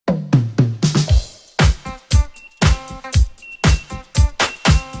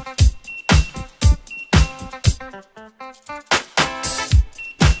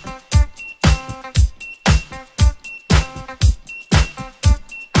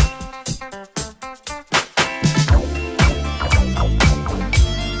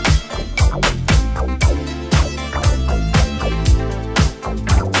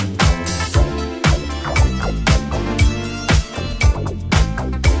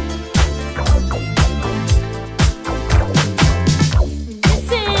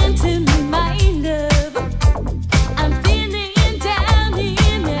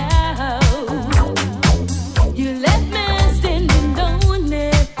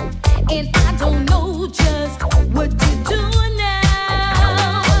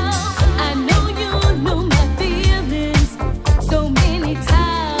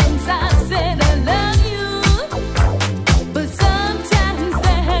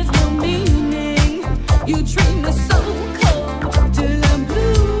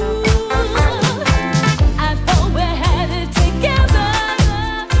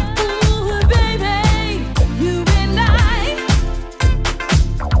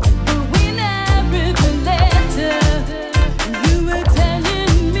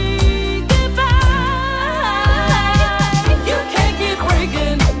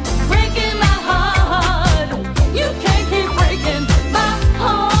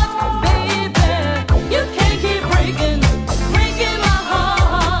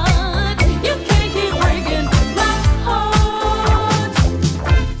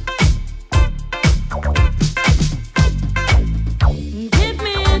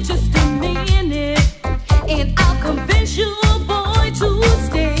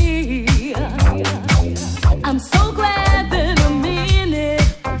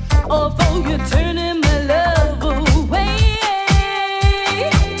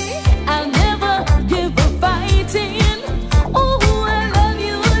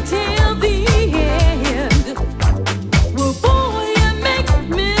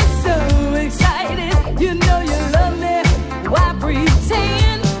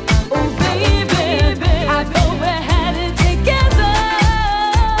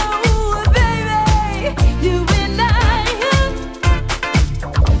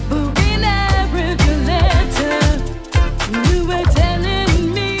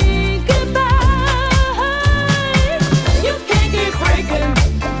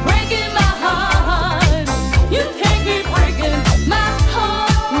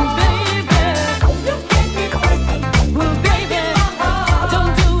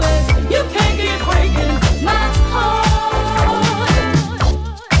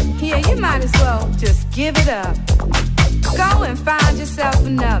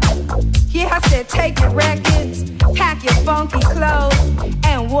take your records, pack your funky clothes,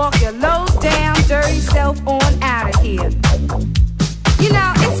 and walk your low down dirty self on out of here. You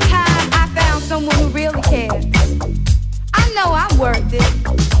know, it's time I found someone who really cares. I know I'm worth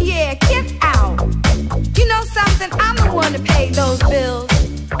it. Yeah, get out. You know something? I'm the one that paid those bills.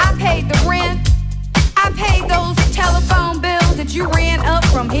 I paid the rent. I paid those telephone bills that you ran up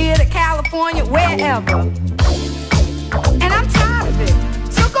from here to California, wherever. And I'm tired of it.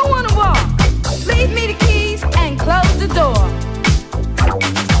 So go on a walk. Leave me the keys and close the door.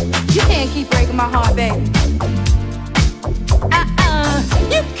 You can't keep breaking my heart, baby.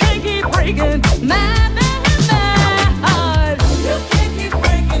 You can't keep breaking my heart. You can't keep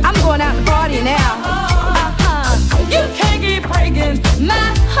breaking. I'm going out to party now. You can't keep breaking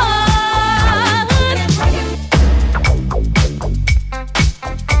my